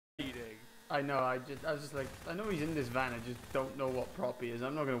I know. I was just like, I know he's in this van. I just don't know what prop he is.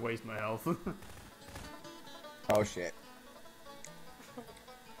 I'm not gonna waste my health. Oh shit!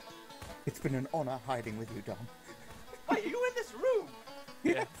 It's been an honor hiding with you, Dom. Wait, are you in this room?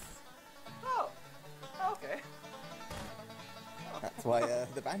 Yes. Oh. Okay. That's why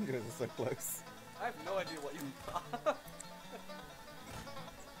the banjos are so close. I have no idea what you are.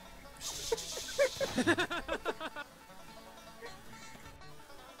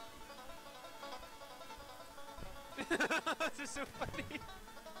 This is so funny.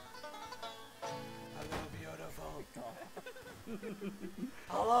 Hello, beautiful.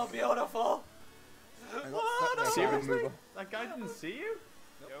 Hello, beautiful. I got stuck there, Seriously? move That guy didn't see you?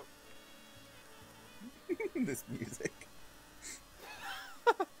 Nope. on. This music.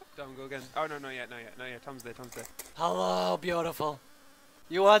 Don't go again. Oh no, not yet, not yet, not yet. Tom's there, Tom's there. Hello, beautiful.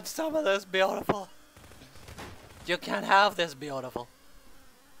 You want some of this, beautiful? You can't have this, beautiful.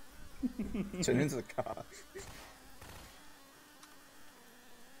 Turn into the car.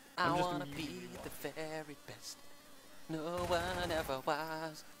 I wanna be the very best. No one ever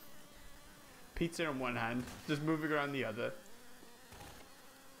was. Pizza in one hand, just moving around the other.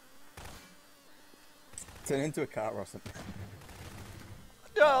 Turn into a car or something.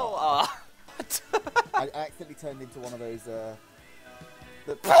 No! I accidentally turned into one of those,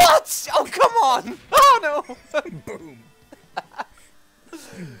 What? Oh, come on! Oh, no! Boom!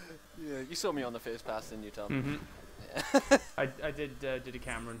 Yeah, you saw me on the first pass, didn't you, Tom? Mm-hmm. Yeah. I did a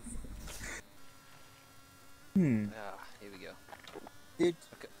Cameron. Ah, here we go. Did...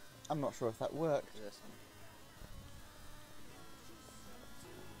 Okay. I'm not sure if that worked. This.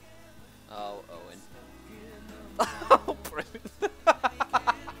 Oh, Owen. Oh, brilliant.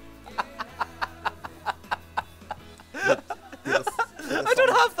 I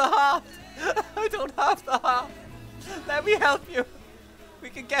don't have the heart! I don't have the heart! Let me help you! We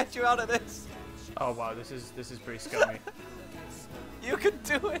can get you out of this! Oh wow, this is pretty scummy. You can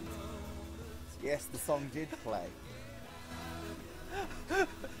do it! Yes, the song did play.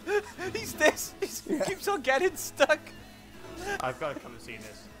 He's this! He keeps on getting stuck! I've got to come and see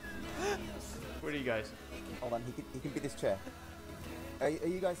this. Where are you guys? Hold on, he can be this chair. Are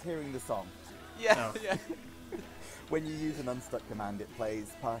you guys hearing the song? Yeah, No. yeah. When you use an unstuck command, it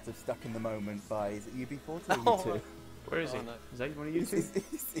plays part of Stuck in the Moment by, is it UB40 or Oh, U2? Where is he? Oh, no. Is that one of you two? Is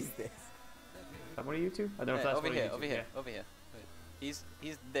this? Is that one of you two? I don't know if that's over one here, of you over two. here, over here. Wait. He's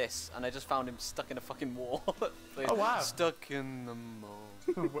this, and I just found him stuck in a fucking wall. Oh, wow. Stuck in the mall.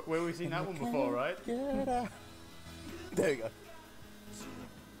 Yeah. Where have we seen that one before, right? Get out. There we go.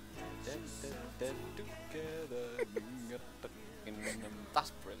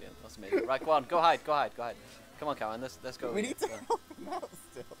 That's brilliant. That's amazing. Right, go on, go hide, go hide, go hide. Come on, Karen, let's go. We need to help him out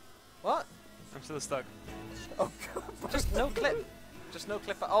still. What? I'm still stuck. Oh god. Just no clip. Just no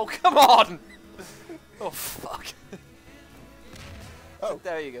clip. Oh, come on! Oh, fuck. Oh.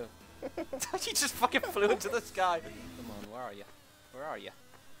 There you go. He just fucking flew into the sky. Come on, where are you? Where are you?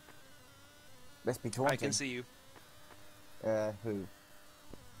 Let's be I taunting. can see you. Who?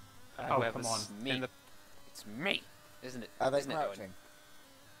 Oh, whoever's come on. Me. in the- It's me, isn't it? Are they Isn't it, Owen? crouching?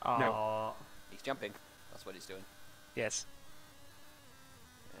 Oh. He's jumping. That's what he's doing. Yes.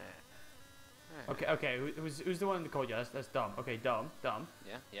 Okay. Who's the one that called you? That's Dom. Okay, Dom.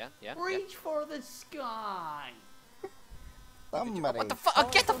 Yeah. Reach for the sky. Somebody. What the fuck? Oh,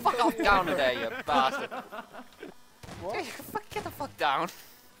 get the fuck off down there, you bastard! What? Get the fuck down!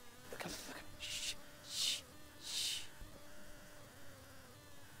 Look. Shh.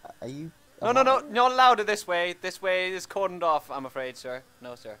 Are you? No, not louder this way. This way is cordoned off, I'm afraid, sir.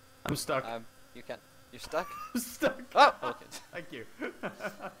 No, sir. I'm stuck. You can't. You're stuck? I'm stuck. Oh, okay. Thank you.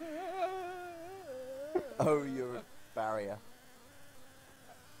 Oh, you're a barrier.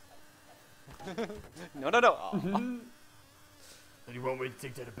 No. Oh. And you want me to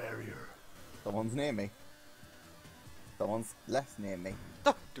take down a barrier? Someone's near me. Someone's less near me.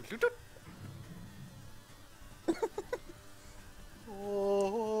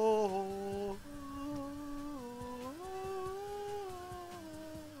 Oh,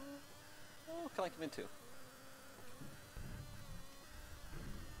 can I come in too?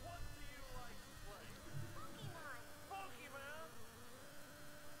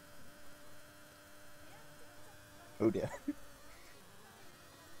 Oh dear.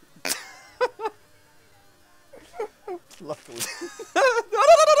 Luckily. No.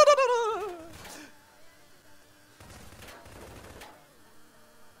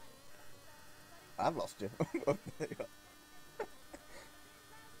 I've lost you. Oh, there you are.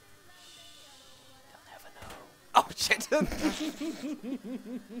 They'll never know. Oh shit!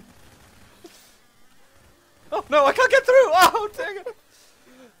 Oh no, I can't get through! Oh dang it!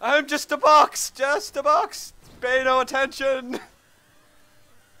 I'm just a box! Just a box! Pay no attention!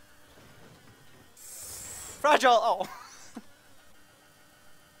 Fragile! Oh!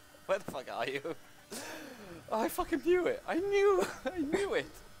 Where the fuck are you? Oh, I fucking knew it! I knew it!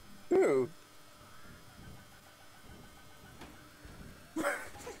 Who?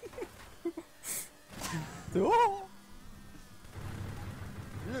 Oh.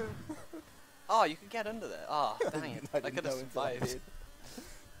 Oh, you could get under there. Oh, dang it. I I didn't could have know until I survived. did.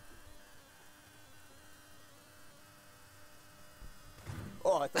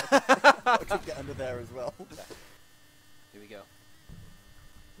 Oh, I thought I could get under there as well. Here we go.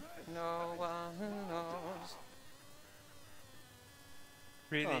 No one knows.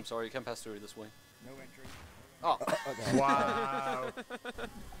 Really? Oh, I'm sorry, you can't pass through this way. No entry. Oh. Okay. Wow.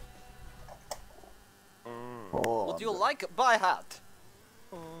 Oh, Would you like buy hat?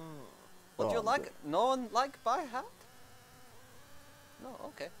 Oh. Would Oh, you I'm like good. no one like buy hat? No,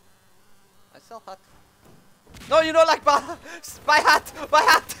 okay. I sell hat. No, you don't like buy hat! Buy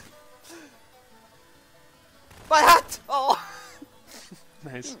hat! Buy hat! Oh!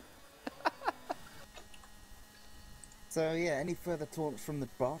 Nice. So yeah, any further taunts from the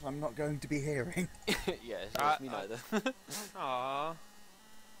bot, I'm not going to be hearing. Yeah, it's me neither. Aww.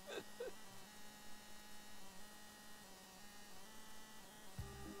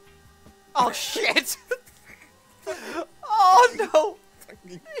 Oh shit! Oh no!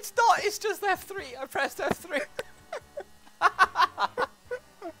 It's not, it's just F3. I pressed F3.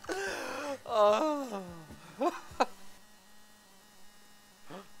 Oh.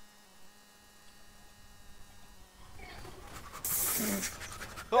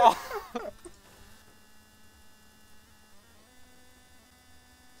 Oh.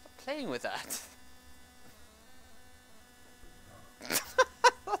 Stop playing with that. That's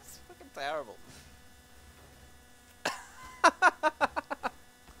fucking terrible.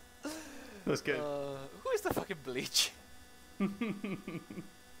 That's good. Who is the fucking bleach?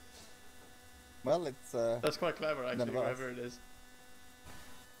 Well, it's That's quite clever, None actually, of us. whoever it is.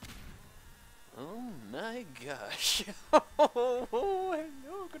 Oh my gosh. Oh,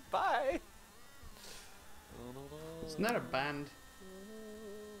 hello, goodbye. Isn't that a band?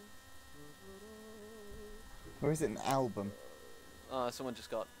 or is it an album? Someone just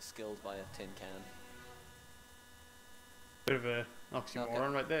got skilled by a tin can. Bit of a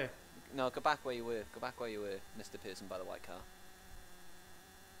oxymoron right there. No, go back where you were. Go back where you were, Mr. Pearson, by the white car.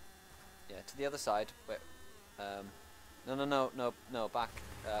 Yeah, to the other side. Where, no, back.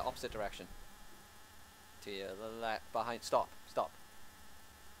 Opposite direction. To your left, behind. Stop.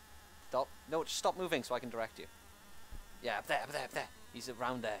 No, just stop moving so I can direct you. Yeah, up there. He's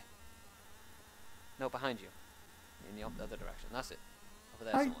around there. No, behind you. In the other direction. That's it. Over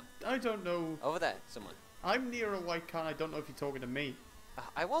there, someone. I don't know. Over there, someone. I'm near a white car. I don't know if you're talking to me.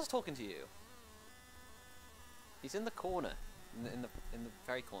 I was talking to you. He's in the corner. In the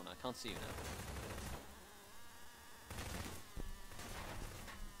very corner. I can't see you now.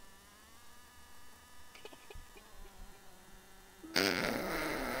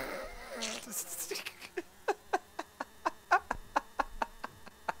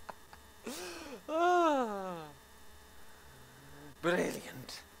 Ah.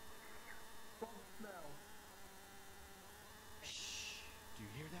 Brilliant. Do you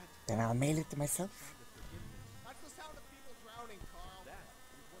hear that? Then I'll mail it to myself. That's the sound of people drowning, Carl. That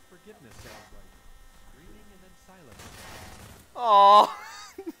is what forgiveness sounds like. Screaming and then silence. Oh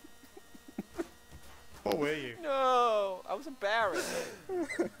What were you? no! I was embarrassed.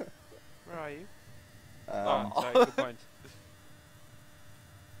 Where are you? Um, Oh, sorry, good point.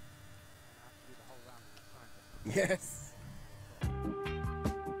 Yes.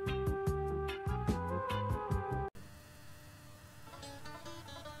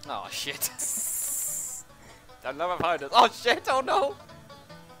 Oh shit! I'll never find it. Oh shit! Oh no!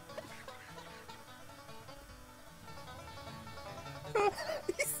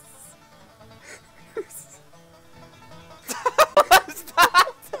 What's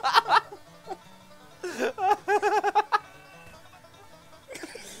that?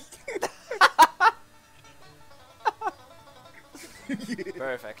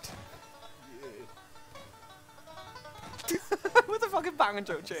 Perfect. With the fucking banging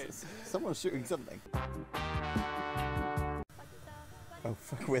Joe chase. Someone's shooting something. Oh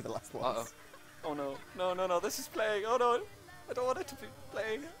fuck, we're the last ones. Uh-oh. Oh no. No, this is playing. Oh no. I don't want it to be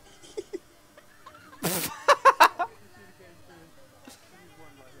playing.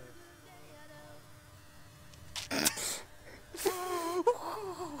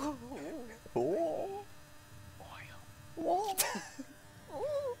 Oh. What?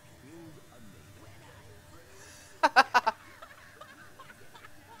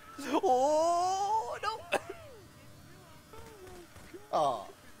 Oh no! Oh.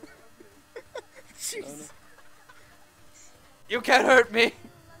 Jeez. You can't hurt me!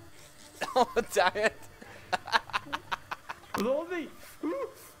 Oh, damn it! With all the...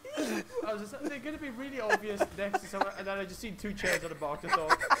 I was just, they're going to be really obvious next to someone, and then I just seen 2 chairs on a box. I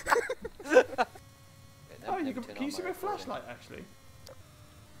thought, oh, you can you see my flashlight actually?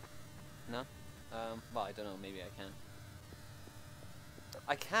 No? Well, I don't know, maybe I can.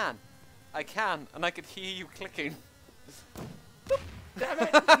 I can! I can! And I could hear you clicking. Damn it!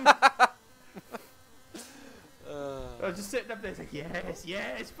 I was just sitting up there, it's like, yes,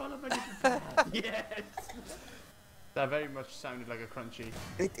 yes, follow my different path, yes! That very much sounded like a crunchy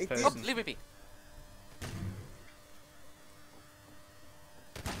It person. Oh, leave me be!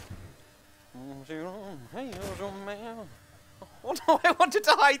 Oh no, I wanted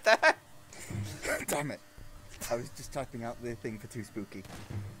to hide there! Damn it. I was just typing out the thing for Too Spooky.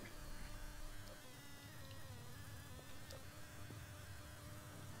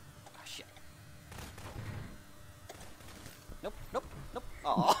 Oh shit. Nope, nope, nope.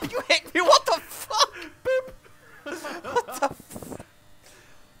 Oh, you hit me, what the fuck? Boop! What the f...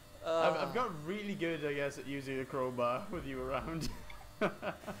 I've got really good, I guess, at using a crowbar with you around.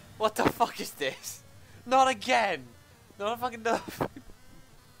 What the fuck is this? Not again! Not fucking no.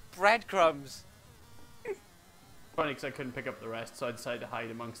 Breadcrumbs. Funny, because I couldn't pick up the rest, so I decided to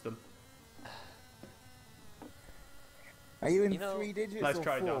hide amongst them. Are you in You know, 3 digits nice or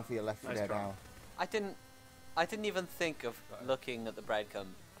try, 4 Dom. for your Left 4 Nice Dead try. I hour? didn't even think of looking at the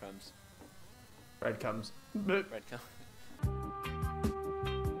breadcrumbs. Breadcrumbs. Breadcrumbs.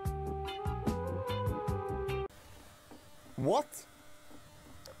 What?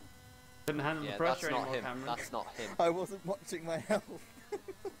 Couldn't handle Yeah, the that's pressure not anymore, him. Cameron. That's not him. I wasn't watching my health.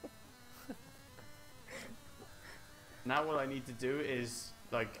 Now what I need to do is,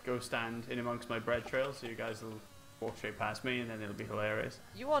 like, go stand in amongst my bread trail, so you guys will walk straight past me, and then it'll be hilarious.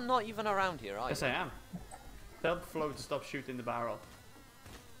 You are not even around here, are you? Yes, I am. Tell Flo to stop shooting the barrel.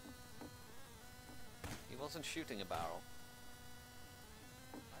 He wasn't shooting a barrel.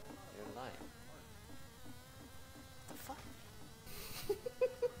 You're lying. What the fuck?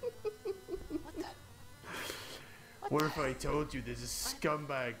 What if I told you there's a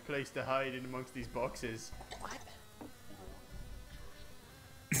scumbag place to hide in amongst these boxes? What?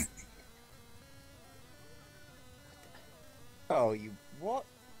 Oh, you what?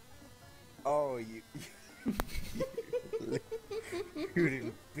 Oh, you. You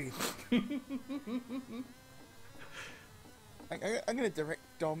little bitch. I'm going to direct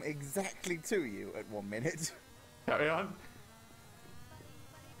Dom exactly to you at 1 minute. Carry on.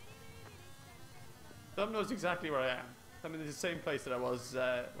 Dom knows exactly where I am. I'm in the same place that I was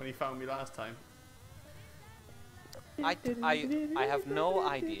when he found me last time. I have no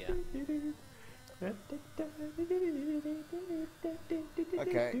idea.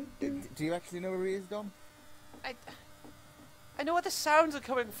 Okay, do you actually know where he is, Dom? I know where the sounds are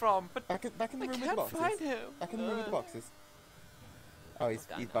coming from, but Back in the I room with the can't boxes. find him. Back in the room with the boxes. Oh, he's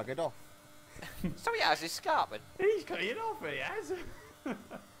Damn it. buggered off. So he has his scarping. He's clean off, he has.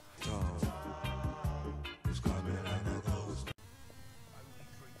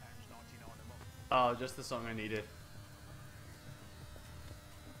 Oh, just the song I needed.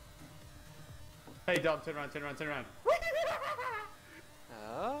 Hey Dom, turn around, turn around, turn around.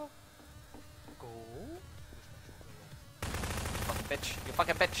 Oh. Go. Fucking bitch. You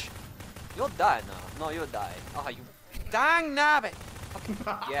fucking bitch. You'll die now. No, you'll die. Oh, you dang nabbit. Fucking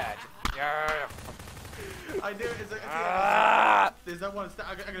yeah. Yeah. I do. It's like, there's that one.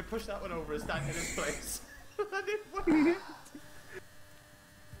 I'm gonna push that one over and stand in its place. That didn't work.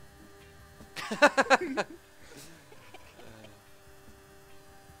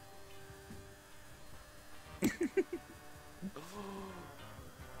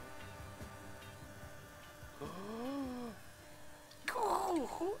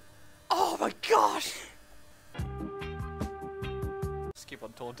 Oh my gosh! Just keep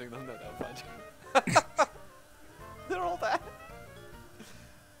on taunting them, no, they'll find you. They're all there.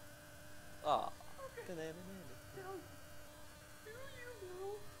 Oh.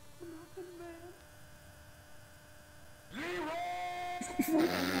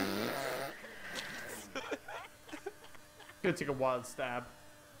 Gonna take a wild stab.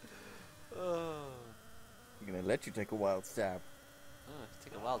 I'm gonna let you take a wild stab. Oh,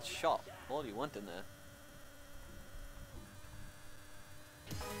 take a wild shot. All you want in there.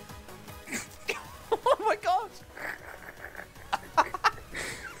 Oh my god!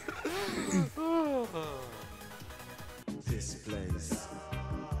 This place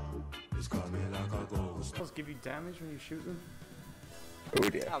is coming like a ghost. Does give you damage when you shoot them? Oh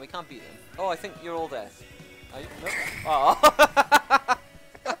dear. Ah, we can't beat them. Oh, I think you're all there. Are you? Nope. Oh.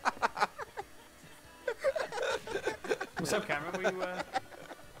 What's up, Cameron?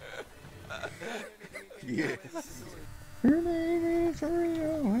 Yes. Her name is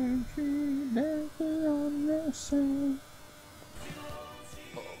Rio and she's dancing on the sand.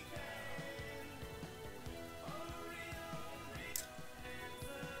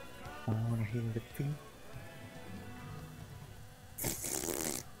 I wanna hear the beat.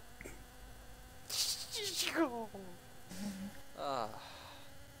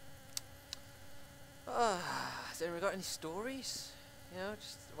 Has anyone got any stories? You know,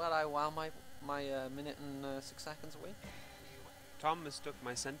 just while I wow my minute and 6 seconds away. Tom mistook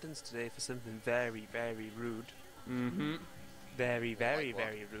my sentence today for something very, very rude. Mm-hmm. Very, very, Like what?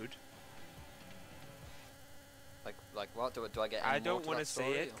 very rude. Like what? Do I get? Any I don't want to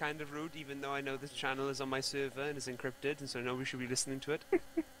say it. Kind of rude, even though I know this channel is on my server and is encrypted, and so nobody should be listening to it.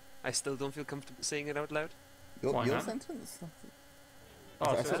 I still don't feel comfortable saying it out loud. Why Your not? sentence?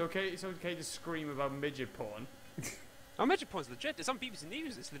 Oh, so it's okay. It's okay to scream about midget porn. Oh, Magic Point's legit. It's on BBC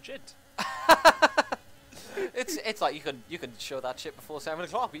News. It's legit. It's like you could show that shit before 7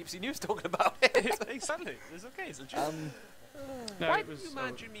 o'clock. BBC News talking about it. Exactly. It's okay. It's legit. No, Why it did was, you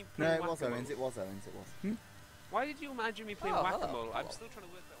imagine me No, playing it was whack-a-mole? Owens. It was Owens. It was. Why did you imagine me playing Oh, whack-a-mole? hello. I'm still trying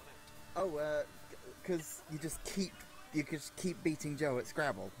to work that one out. Oh, because you just keep beating Joe at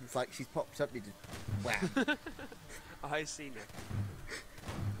Scrabble. It's like she's popped up. You just wham. I see now.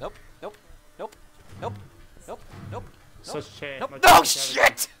 Nope. Nope. Nope. Nope. Nope. Nope. Such chair. Nope. much No better.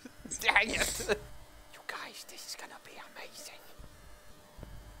 shit! Dang it! You guys, this is gonna be amazing.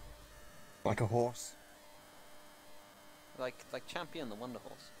 Like a horse. Like Champion the Wonder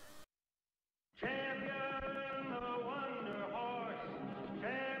Horse.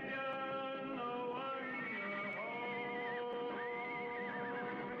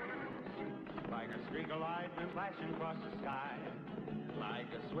 Like a streak of lightning flashing across the sky, like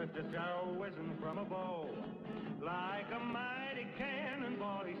a swiftest arrow whizzing from a bow, like a mighty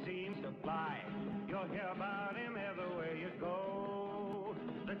cannonball he seems to fly. You'll hear about him everywhere you go.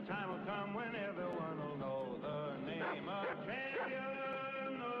 The time will come when everyone will know the name of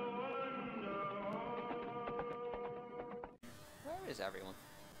Champion the Wonder Horse. Where is everyone?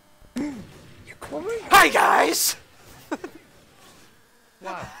 You clever. Hi guys!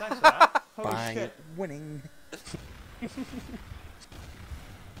 Wow, thanks for that. Holy By shit. winning.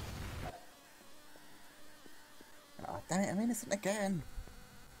 Oh, damn it, I'm innocent again.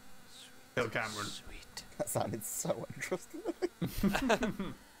 Kill Cameron. Sweet. That sounded so untrustworthy.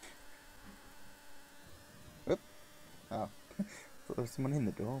 Oop. Oh. Thought there was someone in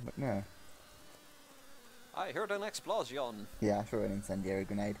the door, but no. I heard an explosion. Yeah, I threw an incendiary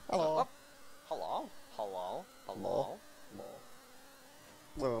grenade. Hello. Oh. Hello? Hello? Hello?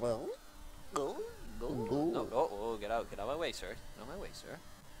 Well. Go. No, oh, get out of my way, sir. Get out of my way, sir.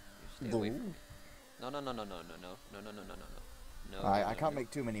 You stay away from me. No. No, I can't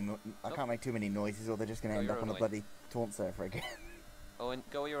make too many. I can't make too many noises, or they're just gonna Go end your up on own a way. bloody taunt server again. Owen,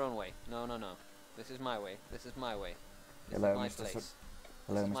 go your own way. No. This is my way. This is my way. This Hello, is my Mr. place.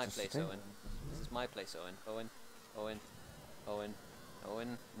 Hello, This is my Mr. place, Sutton. Owen. This is my place, Owen.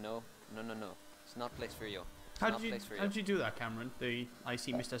 Owen. No. It's not a place for you. It's How not a did you place for how did you do that, Cameron? I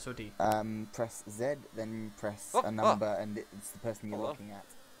see Mr. Soti. Press Z, then press Oh, a number, and it's the person you're Hello? looking at.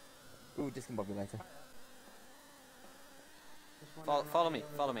 Ooh, discombobulator. Follow me.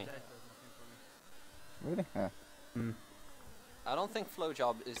 Really? Oh. I don't think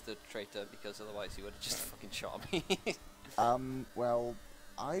Flowjob is the traitor because otherwise he would have just fucking shot me. Well,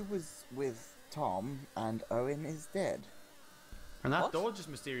 I was with Tom, and Owen is dead. And that What? door just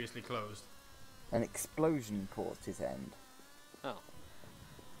mysteriously closed. An explosion caused his end. Oh.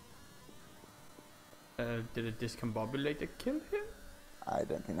 Did a discombobulator kill him? I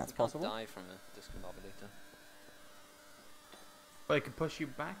don't think that's You can't possible. die from a discombobulator. Well, it could push you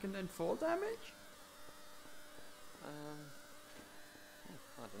back and then fall damage? I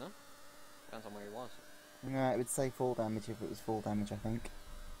don't know. Depends on where he was. No, it would say fall damage if it was full damage, I think.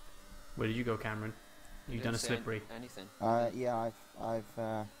 Where did you go, Cameron? He You've didn't done a say slippery. Anything. Yeah, I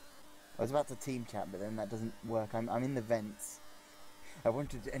was about to team chat, but then that doesn't work. I'm in the vents. I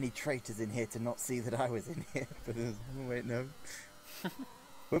wanted any traitors in here to not see that I was in here, but there's, oh wait, no.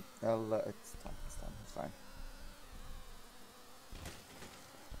 Whoop, it's fine.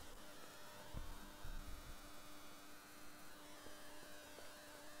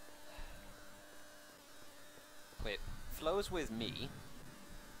 Wait, Flo's with me.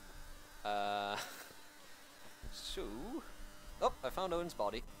 So... Oh, I found Owen's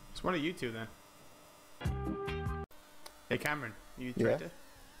body. It's one of you two then. Hey, Cameron, you Yeah? traitor?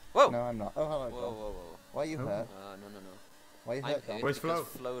 Whoa! No, I'm not. Oh, hello, Whoa, Dom. whoa, whoa. Why are you hurt? No, no, no. Why are you I'm hurt, Dom? hurt Where's because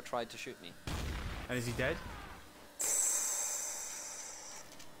Flo? Flo tried to shoot me. And is he dead?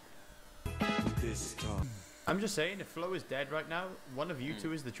 This time. I'm just saying, if Flo is dead right now, one of you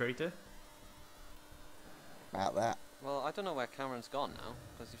two is the traitor. About that. Well, I don't know where Cameron's gone now,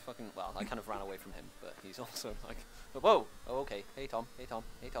 because he fucking... Well, I kind of ran away from him, but he's also like... But whoa! Oh, okay. Hey, Tom. Hey, Tom.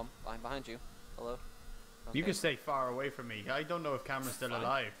 Hey, Tom. Behind you. Hello. Okay. You can stay far away from me. I don't know if Cameron's still Fine.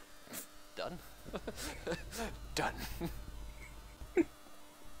 alive. Done. Done.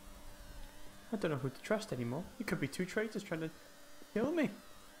 I don't know who to trust anymore. It could be two traitors trying to kill me.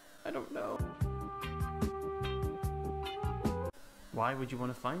 I don't know. Why would you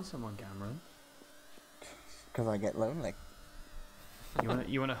want to find someone, Cameron? Because I get lonely.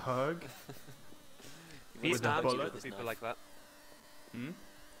 You want a hug? With a Vietnam's bullet? good for people like that. Hmm?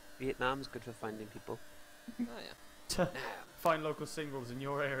 Vietnam's good for finding people. Oh, yeah. Find local singles in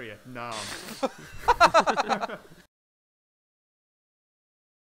your area. No.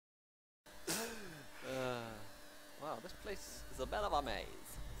 Wow, this place is a bit of a maze.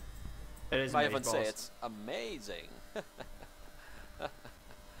 It is If I amazing, even say boss. it's amazing.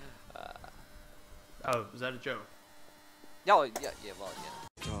 Oh, was that a joke? Yeah, well, yeah.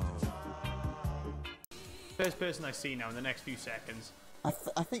 First person I see now in the next few seconds. I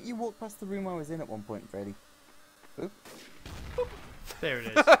think you walked past the room I was in at one point, Freddy. Oop. There it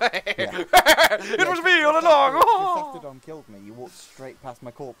is. It was me all along! Just after Dom killed me, you walked straight past my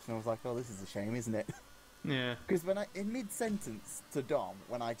corpse and I was like, oh, this is a shame, isn't it? Yeah. Because when in mid-sentence to Dom,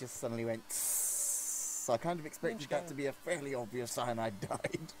 when I just suddenly went so I kind of expected that to be a fairly obvious sign I'd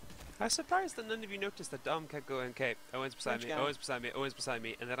died. I was surprised that none of you noticed that Dom kept going, okay, Owen's beside me, Owen's beside me, Owen's beside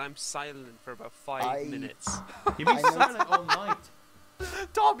me, and that I'm silent for about 5 minutes. You've been silent all night.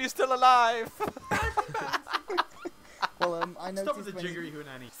 Tom, you're still alive! Well, I Stop noticed with the when jiggery you...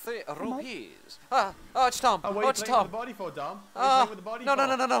 hoonanny. 3 rupees. Oh, it's Tom. Oh, Oh, what are you it's playing with Tom. the body for, Dom? What are you Oh, playing with the body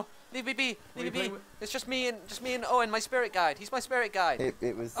for? no. Leave me be. What are Leave me you be. playing with? It's just me and Owen, my spirit guide. He's my spirit guide.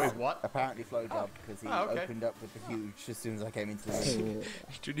 It was Wait, what? apparently Flo job because he okay. opened up with the huge as soon as I came into the room.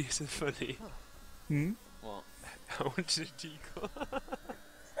 Judy is so funny. Hmm? What? I wanted a deagle.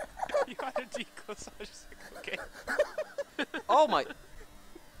 You had a deagle, so I was just like, okay. Oh my.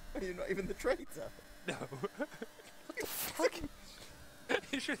 You're not even the traitor. No. Fuck.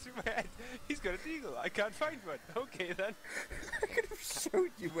 He shot through my head. He's got a deagle. I can't find one. Okay then. I could have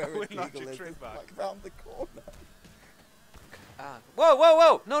showed you where We'll a knock deagle your is. train It's back. like round the corner.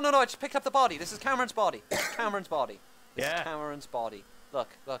 Whoa. No. I just picked up the body. This is Cameron's body. This is Cameron's body. This is Yeah. Cameron's body. Look.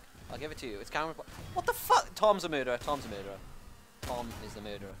 I'll give it to you. It's Cameron's body. What the fuck? Tom's a murderer. Tom is the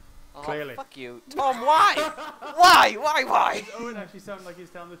murderer. Oh, Clearly. Fuck you. Tom, why? Why? Owen actually sounded like he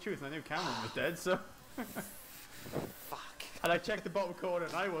was telling the truth, and I knew Cameron was dead, so... Fuck. And I checked the bottom corner,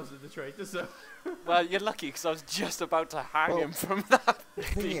 and I wasn't the traitor, so... Well, you're lucky, because I was just about to hang him from that The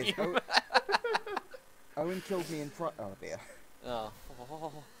thing is, beam. Owen killed me in front. Oh dear. Oh.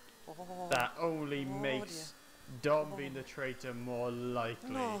 That only Oh, makes Dom being the traitor more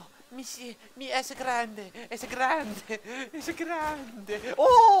likely. No, mi es grande. Oh, es grande.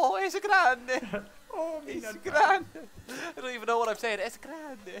 Oh, Es not grande. I don't even know what I'm saying. Es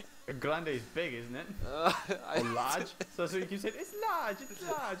grande. Grande is big, isn't it? I- Or large. So you can say, it's large.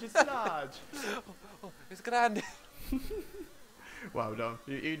 Es grande. Wow, Dom.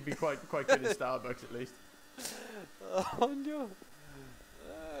 You'd be quite good at Starbucks, at least. Oh no.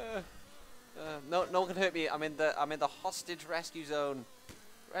 No one can hurt me. I'm in the hostage rescue zone.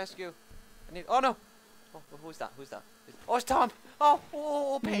 Rescue. I need. Oh no. Oh, who's that? Oh, it's Tom.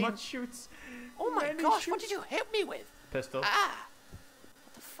 Oh, pain. What shoots? Oh my Many gosh, shoots. what did you hit me with? Pistol. Ah.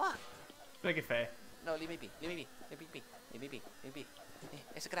 What the fuck? Make it fair. No, leave me be.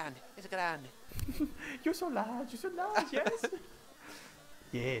 It's grande. You're so large, yes.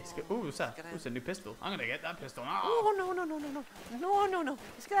 Yes. Oh, what's that? What's a new pistol? I'm gonna get that pistol now. Oh no.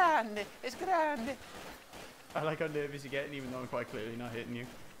 It's grande. I like how nervous you're getting, even though I'm quite clearly not hitting you.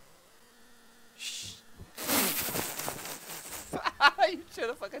 Shh. You should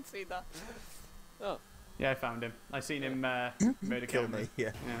have fucking seen that. Oh. Yeah, I found him. I seen him murder Kill Cameron. me.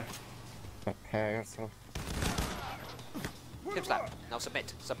 Yeah. Yeah. Hip slap. Now submit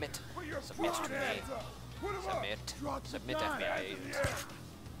to me. Submit, FBI.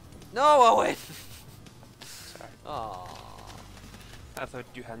 No, Owen! Aww. I thought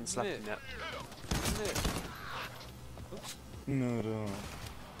you hadn't slapped him yet. No.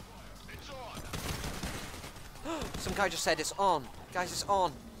 Some guy just said it's on. Guys, it's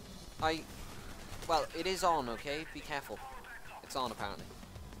on. Well, it is on, okay? Be careful. It's on, apparently.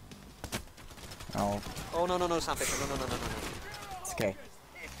 Oh, Oh, no, Sandpaper. No. it's okay.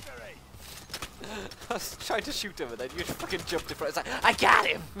 I was trying to shoot him and then you just fucking jumped in front. It's like, I got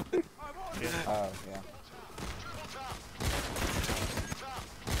him! Yeah. Oh, yeah.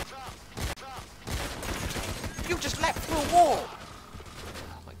 You just leapt through a wall!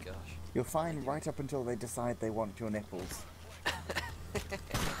 Oh my gosh. You're fine right up until they decide they want your nipples.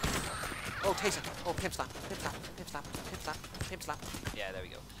 Oh, taser! Oh, pimp slap! Pimp slap! Pimp slap! Pimp slap! Pimp slap! Yeah, there we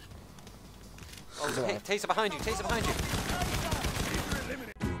go. Oh, taser behind you! Taser behind you!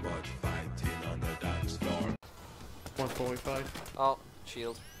 145. Oh,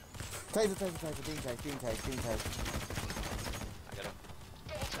 shield. Taser, taser, taser, beam tase, beam tase, beam tase. I got him.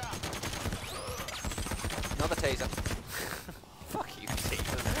 Another taser. Fuck you,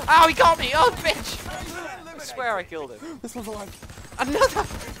 taser. Ow, he got me! Oh, bitch! I swear I killed him. This one's alive. Another!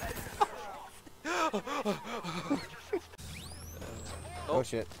 Oh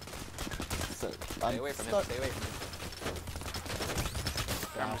shit. So, Stay away from him, stay away from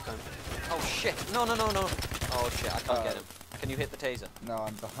him. Oh shit! No, no, no, no! Oh shit, I can't get him. Can you hit the taser? No,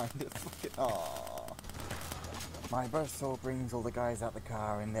 I'm behind it. Fucking. Aww. My burst sword brings all the guys out the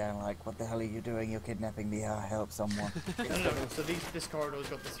car and they're like, what the hell are you doing? You're kidnapping me. I'll help someone. No, so this corridor's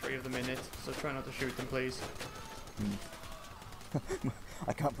got the 3 of them in it, so try not to shoot them, please.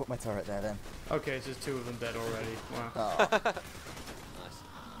 I can't put my turret there then. Okay, so there's 2 of them dead already. Wow. Oh, Nice.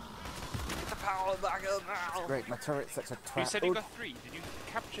 Get the power back up now! great, my turret's such a trap. You said you got 3. Did you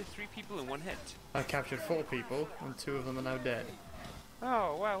capture 3 people in 1 hit? I captured 4 people, and 2 of them are now dead.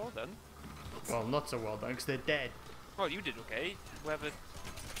 Oh, well done. Well, not so well done, because they're dead. Well, you did okay. Whoever...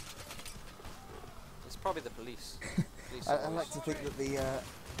 It's probably the police. Police I always like to think that the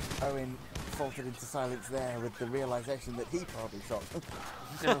Owen faltered into silence there with the realization that he probably shot them.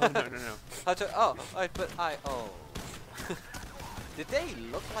 No, no, no, no. Oh. Did they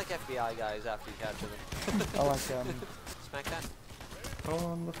look like FBI guys after you captured them? I like, Smack that.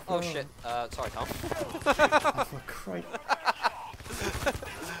 On the floor. Oh shit. Sorry, Tom. Oh, for Christ.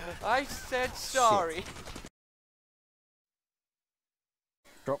 I said sorry.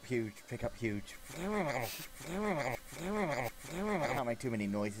 drop huge, pick up huge. I can't make too many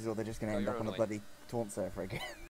noises or they're just going to Oh, end you're up on a annoying. bloody taunt surfer again.